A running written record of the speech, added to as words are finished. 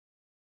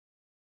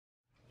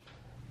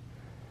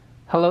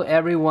Hello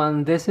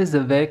everyone, this is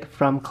Vic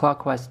from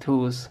Clockwise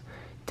Tools.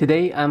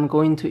 Today I'm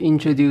going to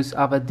introduce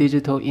our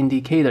digital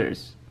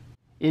indicators.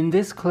 In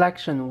this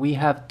collection we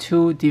have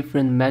two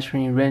different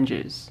measuring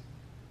ranges,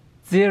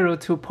 0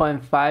 to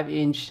 0.5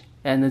 inch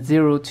and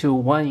 0 to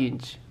 1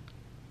 inch.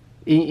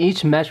 In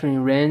each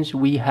measuring range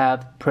we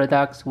have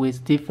products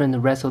with different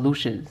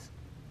resolutions,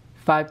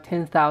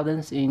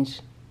 5/10,000th inch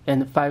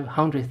and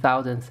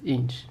 500,000th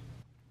inch.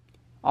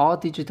 All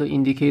digital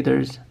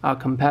indicators are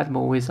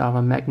compatible with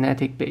our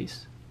magnetic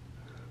base.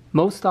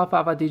 Most of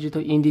our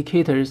digital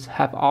indicators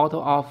have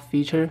auto-off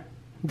feature.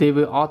 They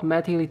will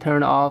automatically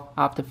turn off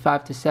after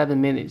 5 to 7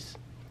 minutes.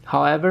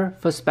 However,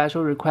 for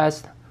special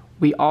requests,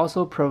 we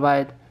also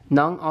provide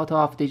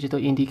non-auto-off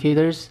digital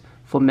indicators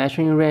for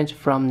measuring range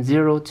from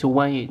 0 to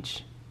 1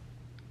 inch.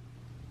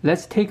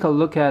 Let's take a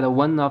look at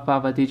one of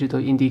our digital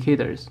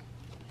indicators.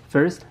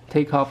 First,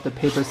 take off the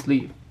paper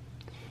sleeve.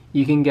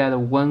 You can get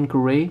one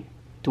gray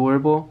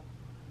durable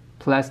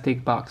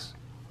plastic box.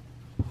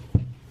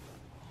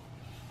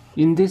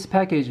 In this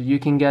package, you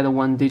can get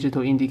one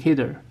digital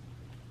indicator,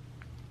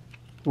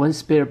 one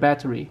spare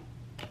battery,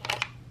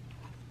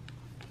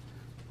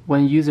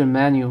 one user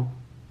manual,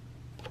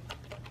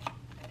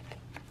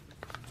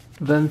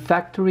 one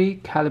factory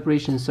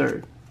calibration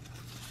cert,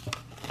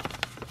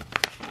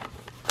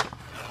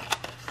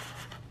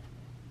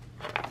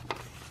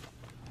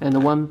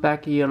 and one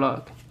back ear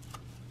lock.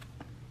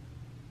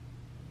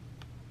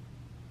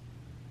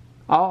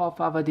 All of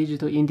our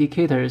digital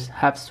indicators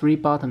have 3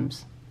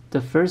 buttons. The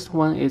first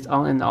one is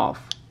on and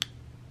off.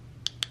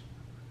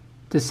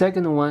 The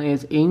second one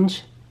is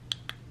inch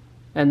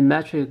and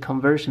metric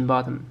conversion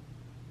button.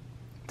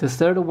 The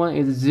third one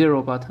is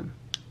 0 button.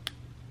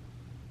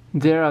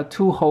 There are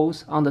 2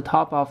 holes on the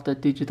top of the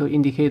digital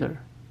indicator.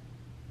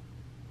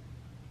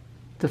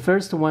 The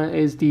first one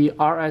is the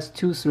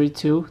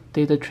RS232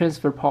 data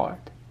transfer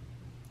port.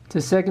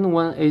 The second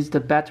one is the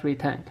battery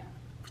tank.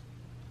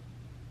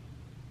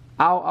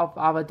 All of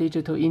our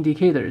digital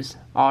indicators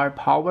are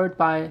powered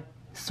by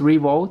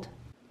 3-volt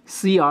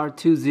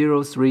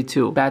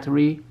CR2032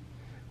 battery,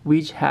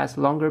 which has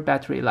longer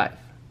battery life.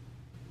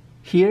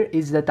 Here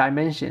is the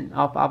dimension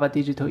of our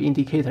digital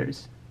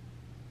indicators.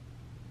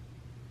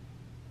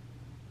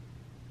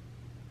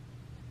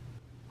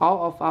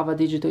 All of our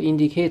digital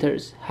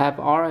indicators have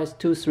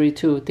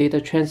RS232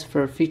 data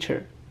transfer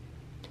feature.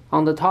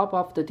 On the top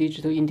of the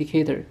digital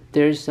indicator,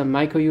 there is a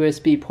micro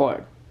USB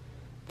port.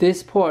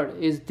 This port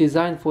is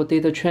designed for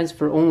data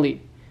transfer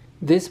only.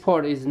 This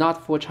port is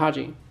not for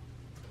charging.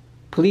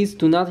 Please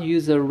do not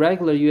use a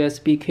regular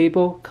USB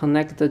cable.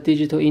 Connect the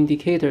digital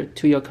indicator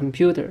to your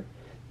computer.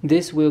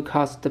 This will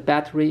cause the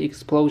battery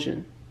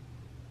explosion.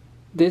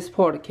 This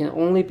port can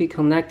only be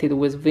connected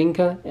with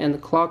Vinca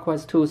and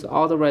Clockwise Tools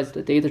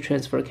authorized data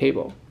transfer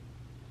cable.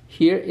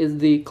 Here is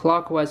the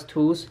Clockwise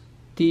Tools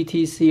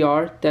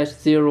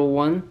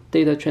DTCR-01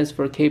 data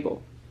transfer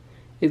cable.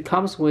 It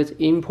comes with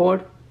in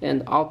port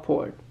and out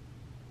port.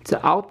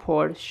 The out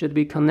port should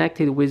be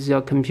connected with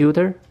your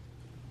computer.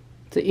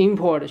 The in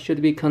port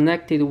should be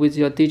connected with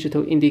your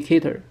digital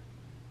indicator.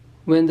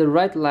 When the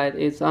red light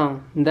is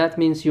on, that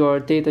means your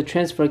data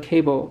transfer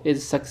cable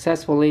is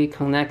successfully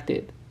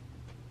connected.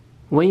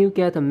 When you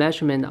get a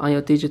measurement on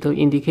your digital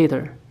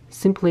indicator,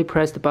 simply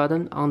press the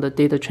button on the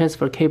data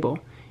transfer cable.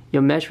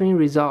 Your measuring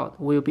result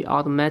will be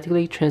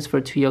automatically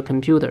transferred to your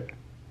computer.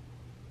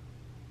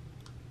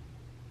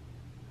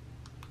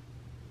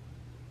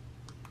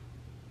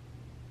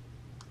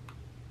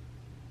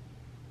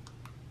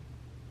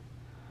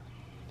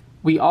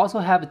 We also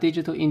have a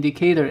digital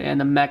indicator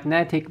and a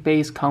magnetic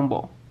base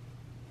combo.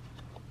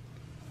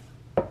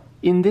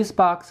 In this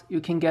box, you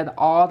can get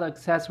all the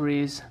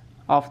accessories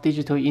of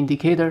digital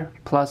indicator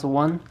plus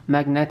one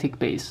magnetic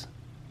base.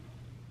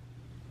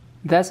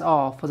 That's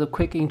all for the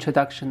quick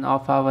introduction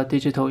of our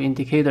digital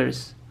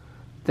indicators.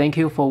 Thank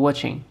you for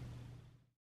watching.